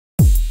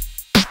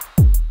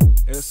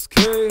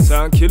SK,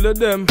 SoundKillaz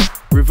them,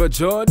 River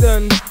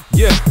Jordan,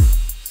 yeah.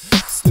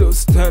 Still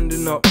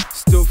standing up,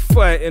 still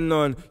fighting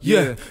on,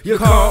 yeah. You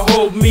can't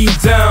hold me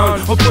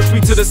down or push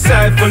me to the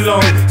side for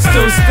long.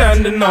 Still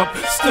standing up,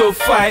 still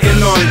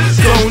fighting on.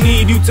 Don't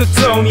need you to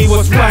tell me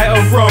what's right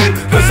or wrong,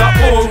 cause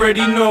I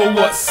already know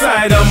what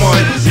side I'm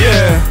on,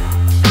 yeah.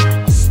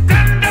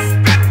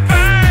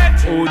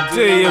 All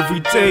day, every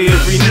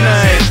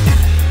night.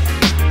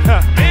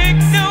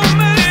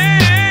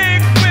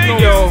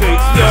 Yo,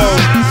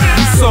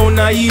 you so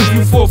naive,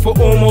 you fall for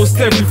almost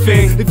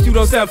everything. If you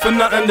don't stand for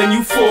nothing, then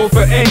you fall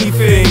for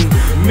anything.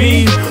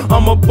 Me,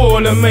 I'm a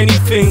ball of many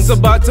things.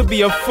 About to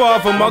be a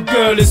father, my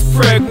girl is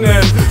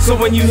pregnant. So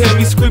when you hear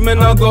me screaming,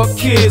 I got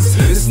kids,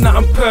 it's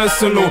nothing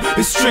personal,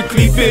 it's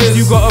strictly biz.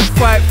 You gotta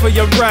fight for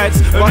your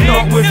rights, but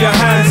not with your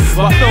hands.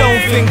 But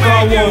don't think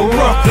I won't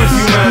rock with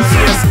you, man. So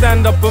you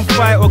stand up and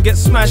fight or get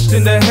smashed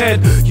in the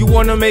head. You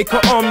wanna make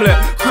an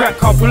omelette, crack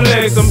couple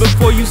legs, and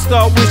before you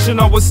start wishing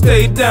I would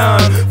stay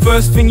down,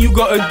 first thing you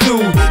gotta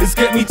do is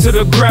get me to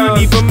the ground.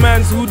 Even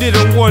mans who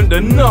didn't want the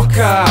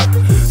knockout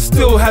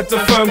still had to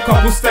firm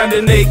couple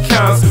standing 8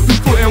 counts. We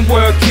putting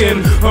work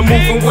in and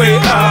moving way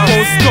out.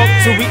 Won't stop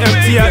till we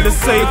empty out the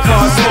safe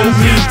cars. Hold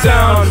me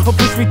down or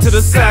push me to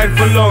the side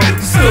for long.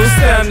 Still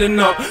standing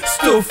up,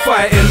 still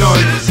fighting on.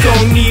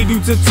 Don't need you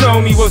to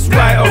tell me what's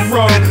right or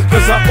wrong,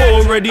 cause I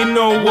already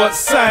know what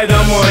side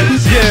I'm on,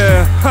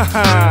 yeah.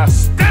 Haha.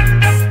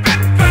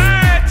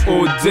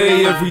 All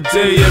day, every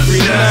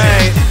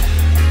night.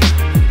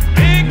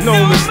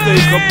 No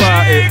mistake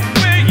about it,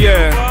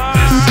 yeah.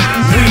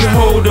 We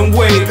hold and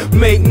wait,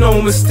 make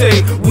no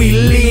mistake. We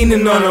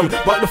leaning on them,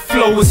 but the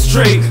flow is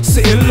straight.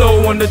 Sitting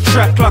low on the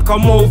track like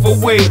I'm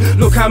overweight.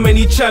 Look how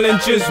many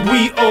challenges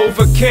we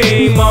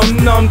overcame. I'm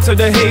numb to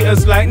the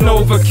haters like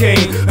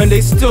Novocaine, and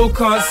they still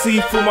can't see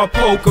through my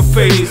poker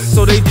face.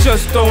 So they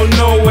just don't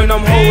know when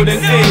I'm holding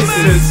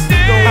aces.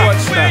 Don't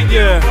watch that,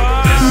 yeah.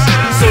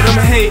 So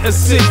them haters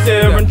sit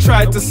there and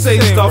try to say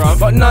stuff,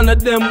 but none of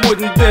them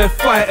wouldn't dare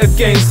fight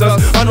against us.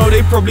 I know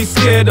they probably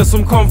scared of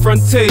some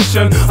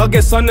confrontation. I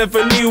guess I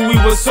never knew we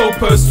were so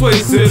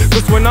persuasive,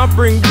 cause when I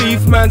bring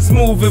beef, man's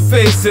move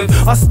evasive.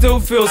 I still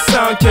feel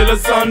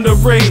SoundKillaz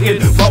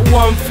underrated, but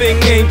one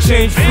thing ain't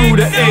changed through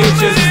the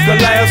ages. The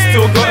lie I've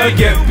still gotta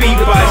get beat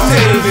by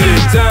David.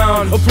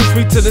 Down or push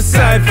me to the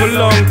side for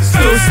long.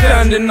 Still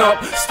standing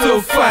up, still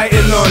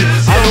fighting on.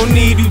 I don't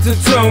need you to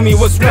tell me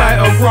what's right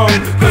or wrong,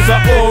 cause I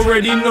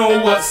already know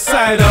what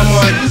side I'm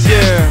on,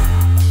 yeah.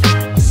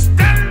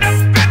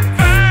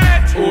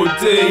 All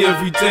day,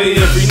 every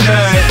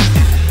night.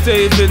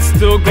 David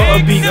still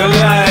gotta be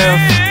alive.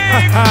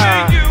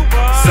 Haha.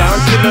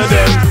 SoundKillaz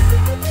them.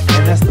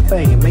 And that's the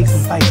thing, it makes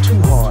them fight too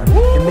hard.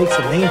 It makes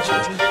them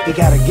anxious. They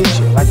gotta get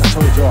you. Like I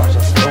told George, I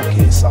said,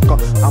 okay, sucker,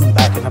 I'm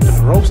backing up in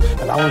the ropes,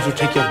 and I want you to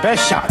take your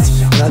best shots.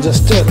 And I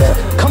just stood there.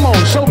 Come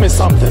on, show me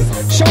something.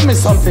 Show me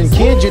something,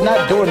 kid. You're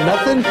not doing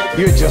nothing.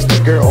 You're just a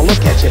girl.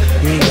 Look at you.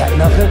 You ain't got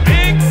nothing.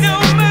 Make no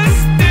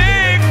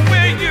mistake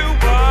where you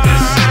are.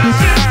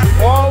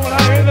 Oh, when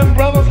I hear them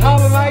brothers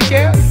holler like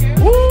that,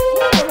 woo,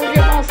 I'm gonna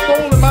get my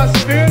soul and my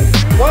spirit.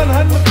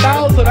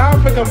 100,000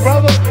 African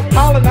brothers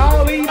hollering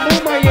Ali,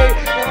 Boomaye,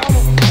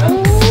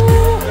 and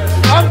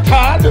I'm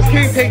tired. I just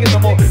can't take it no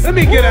more. Let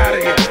me get out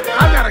of here.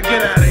 I gotta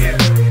get out of here.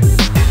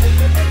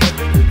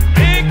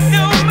 Make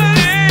no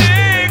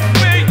mistake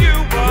where you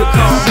are. You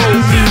can't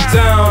hold me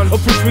down or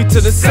push me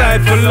to the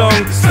side for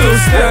long. Still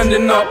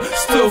standing up,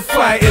 still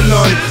fighting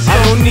on.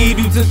 I don't need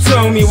you to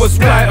tell me what's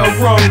right or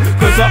wrong,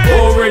 cause I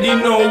already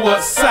know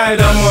what side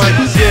I'm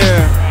on,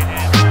 yeah.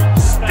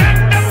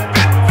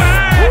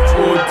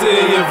 All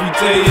day, every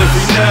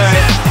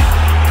night.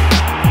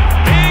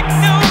 Make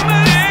no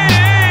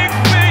mistake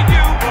where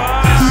you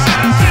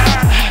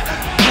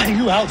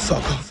are. You out,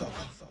 sucker.